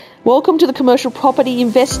Welcome to the Commercial Property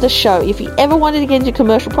Investor Show. If you ever wanted to get into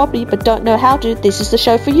commercial property but don't know how to, this is the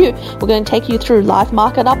show for you. We're going to take you through live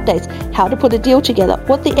market updates, how to put a deal together,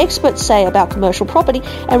 what the experts say about commercial property,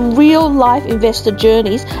 and real life investor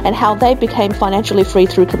journeys and how they became financially free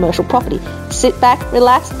through commercial property. Sit back,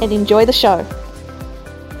 relax, and enjoy the show.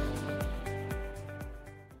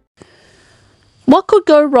 What could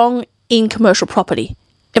go wrong in commercial property?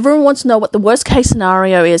 Everyone wants to know what the worst case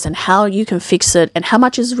scenario is and how you can fix it and how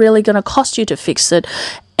much is really going to cost you to fix it,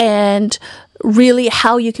 and really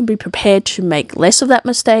how you can be prepared to make less of that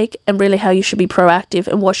mistake, and really how you should be proactive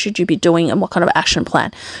and what should you be doing and what kind of action plan.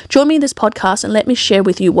 Join me in this podcast and let me share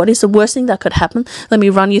with you what is the worst thing that could happen. Let me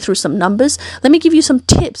run you through some numbers. Let me give you some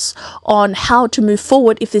tips on how to move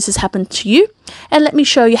forward if this has happened to you, and let me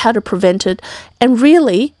show you how to prevent it and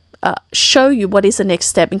really show you what is the next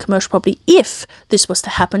step in commercial property if this was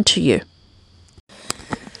to happen to you.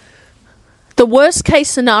 The worst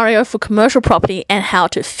case scenario for commercial property and how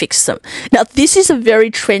to fix them. Now, this is a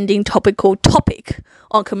very trending topical topic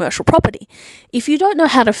on commercial property. If you don't know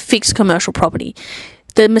how to fix commercial property,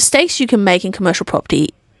 the mistakes you can make in commercial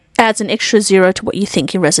property adds an extra zero to what you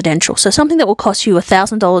think in residential. So something that will cost you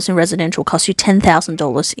 $1,000 in residential costs you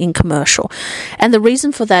 $10,000 in commercial. And the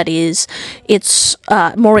reason for that is it's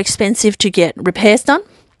more expensive to get repairs done,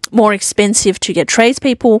 more expensive to get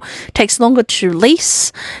tradespeople, takes longer to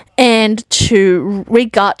lease and to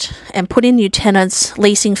re-gut and put in new tenants,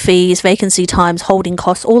 leasing fees, vacancy times, holding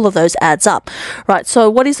costs, all of those adds up, right?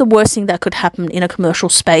 So what is the worst thing that could happen in a commercial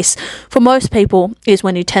space for most people is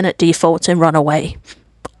when your tenant defaults and run away.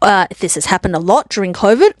 This has happened a lot during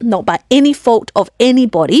COVID, not by any fault of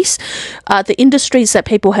anybody's. The industries that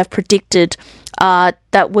people have predicted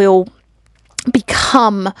that will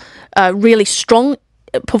become really strong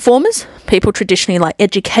performers, people traditionally like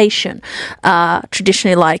education,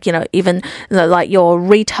 traditionally like, even like your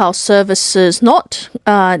retail services, not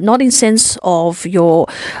in sense of your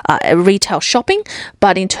retail shopping,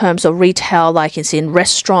 but in terms of retail, like it's in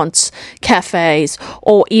restaurants, cafes,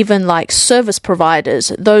 or even like service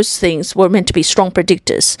providers. Those things were meant to be strong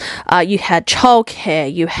predictors. You had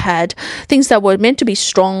childcare, you had things that were meant to be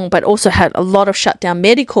strong, but also had a lot of shutdown.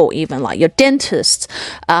 Medical, even like your dentists,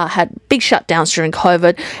 had big shutdowns during COVID.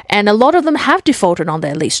 And a lot of them have defaulted on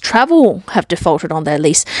their lease. Travel have defaulted on their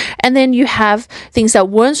lease. And then you have things that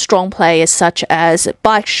weren't strong players, such as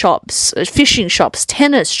bike shops, fishing shops,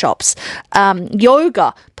 tennis shops,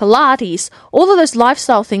 yoga, Pilates, all of those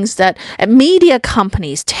lifestyle things that media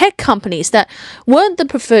companies, tech companies that weren't the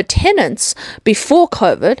preferred tenants before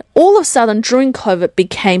COVID, all of a sudden during COVID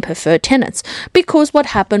became preferred tenants. Because what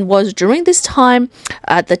happened was during this time,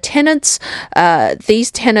 the tenants, these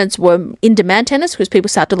tenants were in-demand tenants because people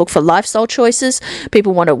started to look for lifestyle choices.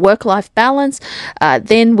 People wanted work-life balance.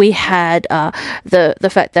 Then we had the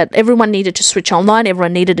fact that everyone needed to switch online.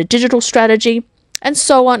 Everyone needed a digital strategy, and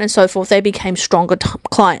so on and so forth. They became stronger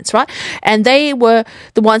clients, right? And they were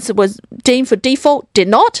the ones that was deemed for default, did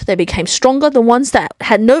not. They became stronger. The ones that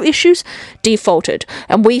had no issues defaulted.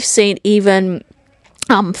 And we've seen even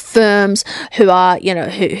firms who are,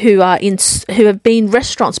 who have been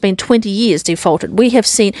restaurants, been 20 years defaulted. We have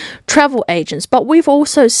seen travel agents, but we've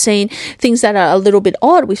also seen things that are a little bit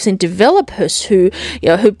odd. We've seen developers who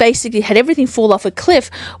basically had everything fall off a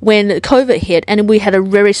cliff when COVID hit, and we had a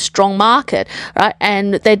very strong market, right?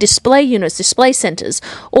 And their display units, display centers,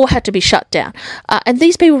 all had to be shut down. And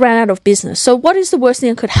these people ran out of business. So what is the worst thing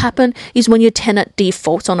that could happen is when your tenant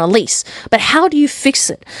defaults on a lease. But how do you fix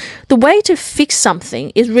it? The way to fix something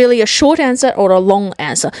is really a short answer or a long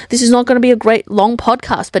answer. This is not going to be a great long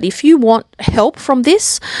podcast, but if you want help from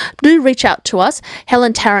this, do reach out to us,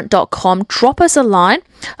 helentarrant.com, drop us a line,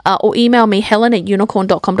 or email me,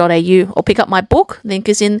 helen@unicorn.com.au, or pick up my book. Link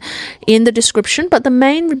is in the description. But the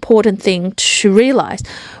main important thing to realize,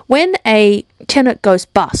 when a tenant goes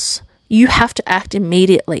bust, you have to act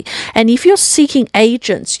immediately. And if you're seeking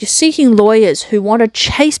agents, you're seeking lawyers who want to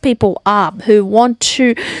chase people up, who want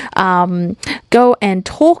to go and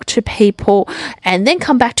talk to people and then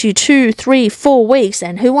come back to you 2, 3, 4 weeks,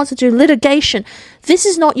 and who wants to do litigation, this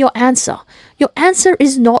is not your answer. Your answer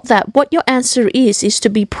is not that. What your answer is to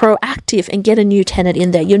be proactive and get a new tenant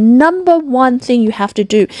in there. Your number one thing you have to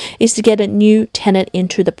do is to get a new tenant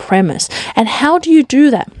into the premise. And how do you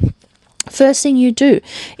do that? First thing you do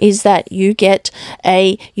is that you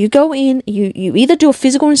go in, you either do a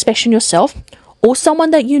physical inspection yourself, or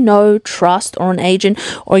someone that you know, trust, or an agent,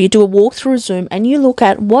 or you do a walk through Zoom and you look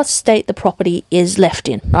at what state the property is left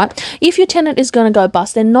in, right? If your tenant is going to go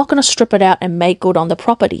bust, they're not going to strip it out and make good on the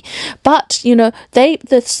property. But,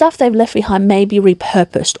 the stuff they've left behind may be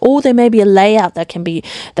repurposed, or there may be a layout that can be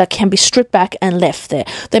stripped back and left there.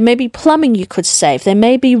 There may be plumbing you could save. There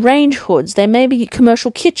may be range hoods. There may be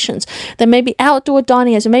commercial kitchens. There may be outdoor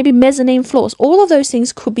dining areas. There may be mezzanine floors. All of those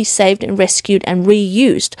things could be saved and rescued and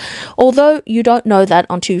reused. Although you don't know that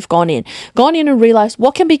until you've gone in and realized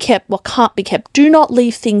what can be kept, what can't be kept. Do not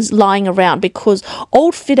leave things lying around, because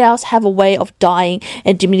old fit outs have a way of dying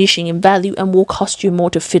and diminishing in value and will cost you more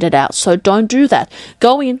to fit it out. So don't do that.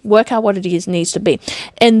 Go in, work out what it needs to be,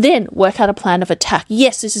 and then work out a plan of attack.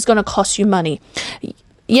 Yes, this is going to cost you money.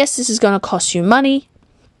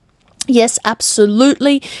 Yes,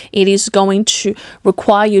 absolutely. It is going to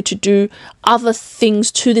require you to do other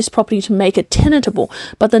things to this property to make it tenantable.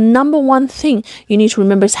 But the number one thing you need to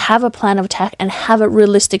remember is have a plan of attack and have a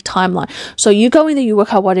realistic timeline. So you go in there, you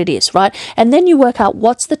work out what it is, right? And then you work out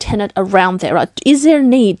what's the tenant around there, right? Is there a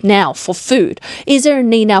need now for food? Is there a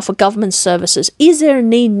need now for government services? Is there a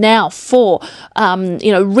need now for,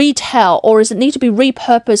 retail? Or does it need to be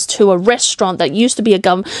repurposed to a restaurant that used to be a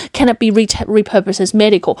government? Can it be repurposed as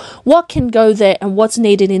medical? What can go there and what's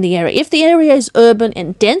needed in the area? If the area is urban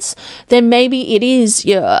and dense, then maybe it is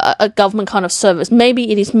a government kind of service. Maybe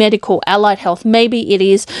it is medical, allied health. Maybe it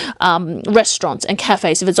is restaurants and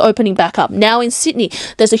cafes if it's opening back up. Now in Sydney,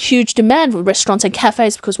 there's a huge demand for restaurants and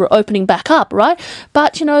cafes because we're opening back up, right?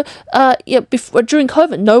 But, during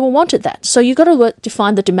COVID, no one wanted that. So you got to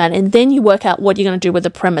define the demand, and then you work out what you're going to do with the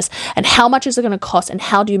premise and how much is it going to cost and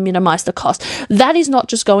how do you minimize the cost. That is not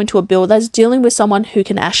just going to a builder. That's dealing with someone who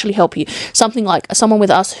can actually help you. Something like someone with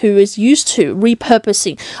us who is used to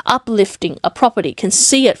repurposing, uplifting a property, can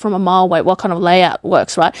see it from a mile away, what kind of layout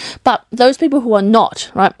works, right? But those people who are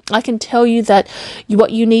not, right, I can tell you that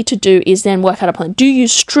what you need to do is then work out a plan. Do you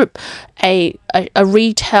strip a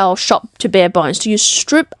retail shop to bare bones? Do you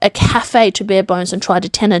strip a cafe to bare bones and try to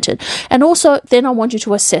tenant it? And also, then I want you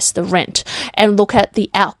to assess the rent and look at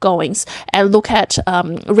the outgoings and look at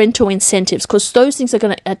rental incentives, because those things are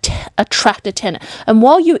going to attract a tenant. And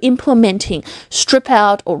while you're implementing strip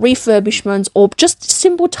out or refurbishments or just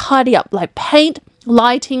simple tidy up like paint,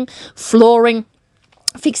 lighting, flooring,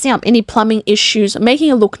 fixing up any plumbing issues, making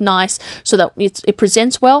it look nice so that it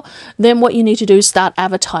presents well, then what you need to do is start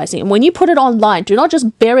advertising. And when you put it online, do not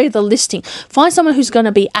just bury the listing. Find someone who's going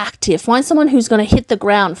to be active. Find someone who's going to hit the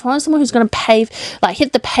ground. Find someone who's going to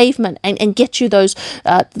hit the pavement and get you those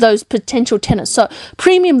potential tenants. So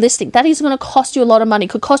premium listing, that is going to cost you a lot of money. It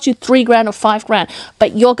could cost you $3,000 or $5,000,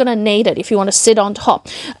 but you're going to need it if you want to sit on top.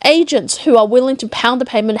 Agents who are willing to pound the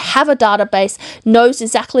pavement, have a database, knows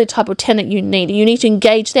exactly the type of tenant you need. You need to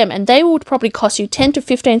engage them, and they will probably cost you $10,000 to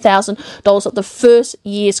 $15,000 of the first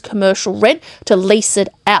year's commercial rent to lease it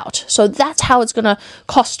out. So that's how it's going to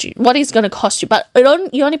cost you. What is going to cost you? But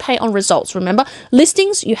you only pay on results. Remember,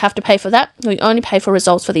 listings, you have to pay for that. You only pay for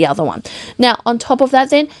results for the other one. Now, on top of that,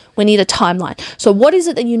 then we need a timeline. So what is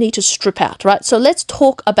it that you need to strip out, right? So let's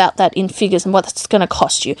talk about that in figures and what it's going to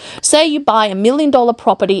cost you. Say you buy $1 million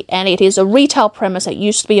property and it is a retail premise that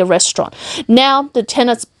used to be a restaurant. Now the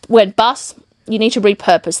tenants went bust. You need to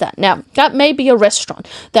repurpose that. Now, that may be a restaurant.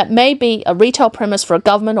 That may be a retail premise for a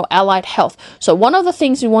government or allied health. So one of the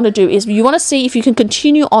things you want to do is you want to see if you can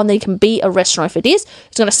continue on, they can be a restaurant. If it is,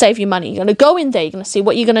 it's going to save you money. You're going to go in there. You're going to see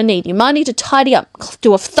what you're going to need. You might need to tidy up.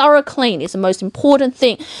 Do a thorough clean is the most important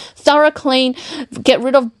thing. Thorough clean. Get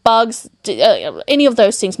rid of bugs. Any of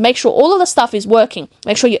those things. Make sure all of the stuff is working.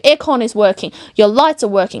 Make sure your aircon is working. Your lights are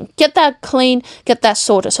working. Get that clean. Get that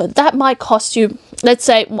sorted. So that might cost you, let's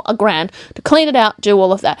say, $1,000 to clean it out, do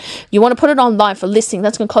all of that. You want to put it online for listing,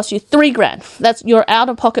 that's going to cost you $3,000. That's your out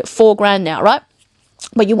of pocket $4,000 now, right?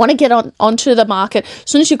 But you want to get onto the market as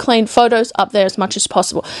soon as you clean photos up there as much as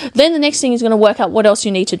possible. Then the next thing is going to work out what else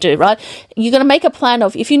you need to do, right? You're going to make a plan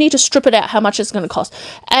of if you need to strip it out, how much it's going to cost.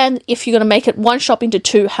 And if you're going to make it one shop into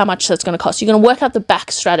two, how much that's going to cost. You're going to work out the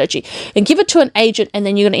back strategy and give it to an agent, and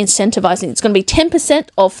then you're going to incentivize it. It's going to be 10%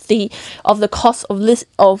 of the cost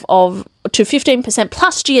of to 15%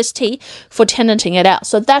 plus GST for tenanting it out.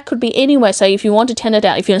 So that could be anywhere. So if you want to tenant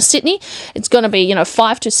out, if you're in Sydney, it's going to be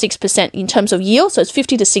 5 to 6% in terms of yield. So it's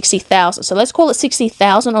 50 to 60,000. So let's call it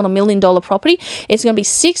 60,000 on $1 million property. It's going to be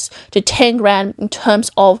 $6,000 to $10,000 in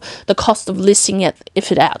terms of the cost of listing it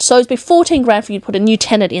if it out. So it'd be $14,000 for you to put a new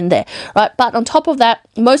tenant in there, right? But on top of that,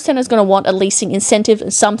 most tenants are going to want a leasing incentive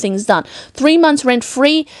and some things done. 3 months rent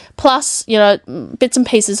free plus bits and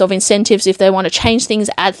pieces of incentives if they want to change things,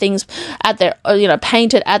 add things. at their,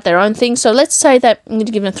 painted at their own thing. So let's say that I'm going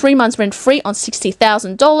to give them 3 months rent free on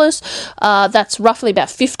 $60,000. That's roughly about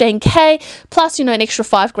 $15,000 plus, an extra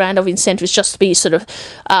 $5,000 of incentives just to be sort of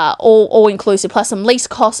all inclusive, plus some lease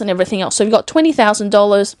costs and everything else. So you've got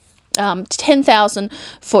 $20,000.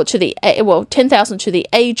 $10,000 to the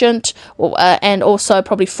agent, and also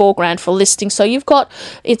probably $4,000 for listing. So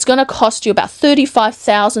it's going to cost you about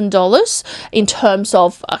 $35,000 in terms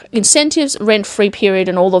of incentives, rent-free period,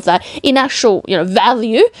 and all of that in actual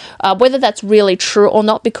value. Whether that's really true or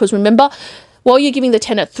not, because remember, while you're giving the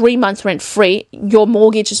tenant 3 months rent free, your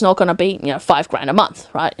mortgage is not going to be $5,000 a month,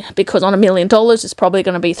 right? Because on $1 million, it's probably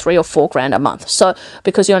going to be $3,000 or $4,000 a month. So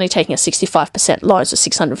because you're only taking a 65% loan, so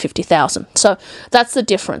 $650,000. So that's the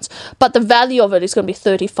difference. But the value of it is going to be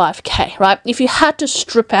 $35,000, right? If you had to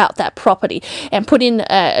strip out that property and put in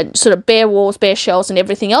sort of bare walls, bare shells, and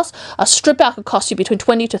everything else, a strip out could cost you between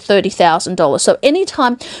 $20,000 to $30,000. So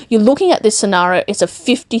anytime you're looking at this scenario, it's a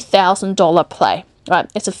 $50,000 play. Right,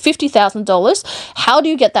 it's a $50,000. How do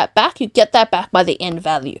you get that back? You get that back by the end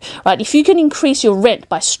value, right? If you can increase your rent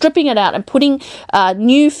by stripping it out and putting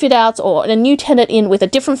new fit outs or a new tenant in with a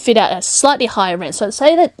different fit out at a slightly higher rent. So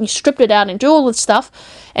say that you stripped it out and do all this stuff,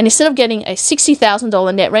 and instead of getting a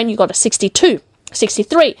 $60,000 net rent, you got a $62,000,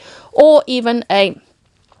 $63,000, or even a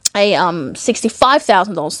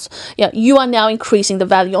 $65,000. You are now increasing the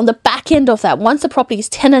value on the back end of that. Once the property is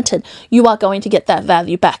tenanted, you are going to get that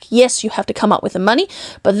value back. Yes, you have to come up with the money,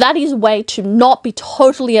 but that is a way to not be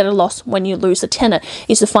totally at a loss when you lose a tenant,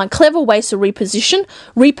 is to find clever ways to reposition,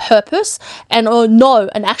 repurpose, and know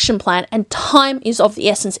an action plan. And time is of the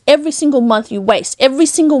essence. Every single month you waste, every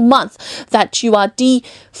single month that you are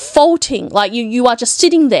defaulting, like you are just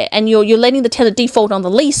sitting there and you're letting the tenant default on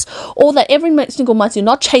the lease, or that every single month you're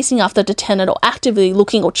not chasing after the tenant or actively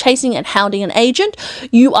looking or chasing and hounding an agent,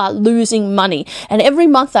 you are losing money. And every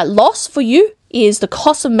month that loss for you is the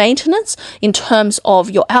cost of maintenance in terms of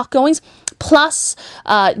your outgoings, plus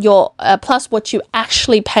plus what you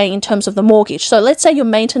actually pay in terms of the mortgage. So let's say your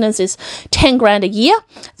maintenance is $10,000 a year,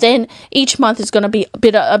 then each month is going to be a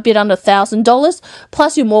bit under $1,000,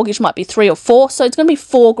 plus your mortgage might be $3,000 or $4,000, so it's going to be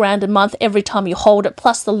 $4,000 a month every time you hold it,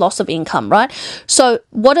 plus the loss of income, right? So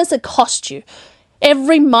what does it cost you?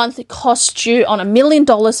 Every month it costs you on $1 million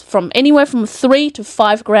from anywhere from $3,000 to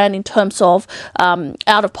 $5,000 in terms of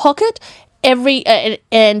out of pocket.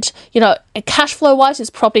 Cash flow wise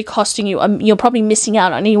is probably costing you, you're probably missing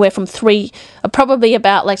out on anywhere from probably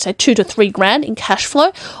about like say $2,000 to $3,000 in cash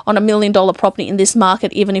flow on $1 million property in this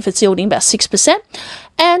market, even if it's yielding about 6%.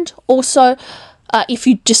 And also, if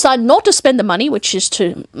you decide not to spend the money, which is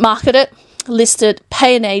to market it, list it,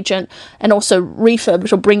 pay an agent, and also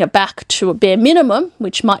refurbish or bring it back to a bare minimum,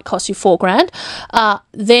 which might cost you $4,000,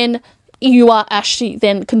 then you are actually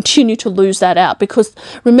then continue to lose that out. Because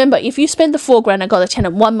remember, if you spend the $4,000 and got a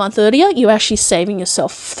tenant 1 month earlier, you're actually saving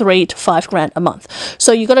yourself $3,000 to $5,000 a month.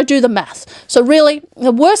 So you got to do the math. So really,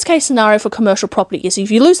 the worst case scenario for commercial property is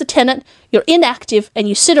if you lose a tenant, you're inactive, and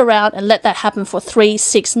you sit around and let that happen for 3,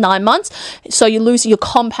 6, 9 months. So you're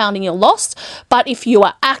compounding your loss. But if you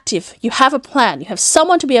are active, you have a plan, you have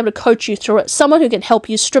someone to be able to coach you through it, someone who can help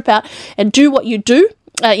you strip out and do what you do,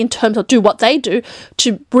 in terms of do what they do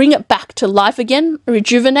to bring it back to life again,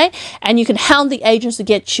 rejuvenate, and you can hound the agents to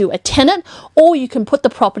get you a tenant, or you can put the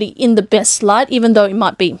property in the best light, even though it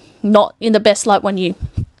might be not in the best light when the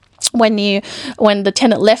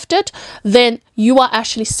tenant left it, then you are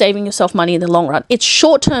actually saving yourself money in the long run. It's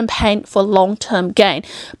short-term pain for long-term gain.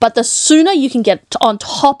 But the sooner you can get on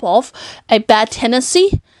top of a bad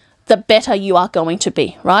tenancy, the better you are going to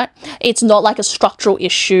be, right? It's not like a structural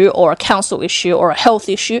issue or a council issue or a health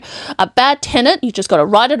issue. A bad tenant, you just got to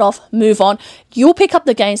write it off, move on. You'll pick up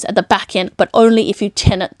the gains at the back end, but only if you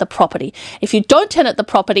tenant the property. If you don't tenant the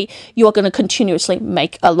property, you are going to continuously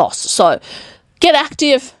make a loss. So get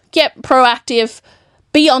active, get proactive,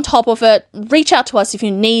 be on top of it. Reach out to us if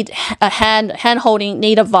you need a hand-holding,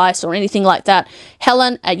 need advice or anything like that.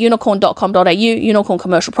 Helen@unicorn.com.au, Unicorn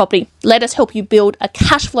Commercial Property. Let us help you build a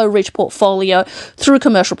cash flow rich portfolio through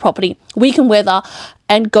commercial property. We can weather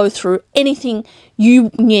and go through anything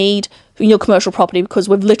you need in your commercial property, because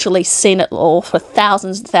we've literally seen it all for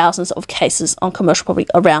thousands and thousands of cases on commercial property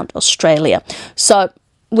around Australia. So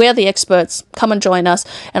we're the experts. Come and join us,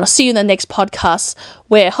 and I'll see you in the next podcast,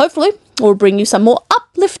 where hopefully we'll bring you some more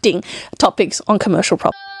uplifting topics on commercial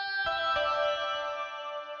property.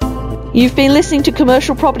 You've been listening to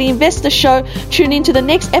Commercial Property Investor Show. Tune in to the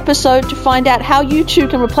next episode to find out how you too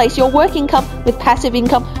can replace your work income with passive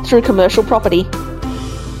income through commercial property.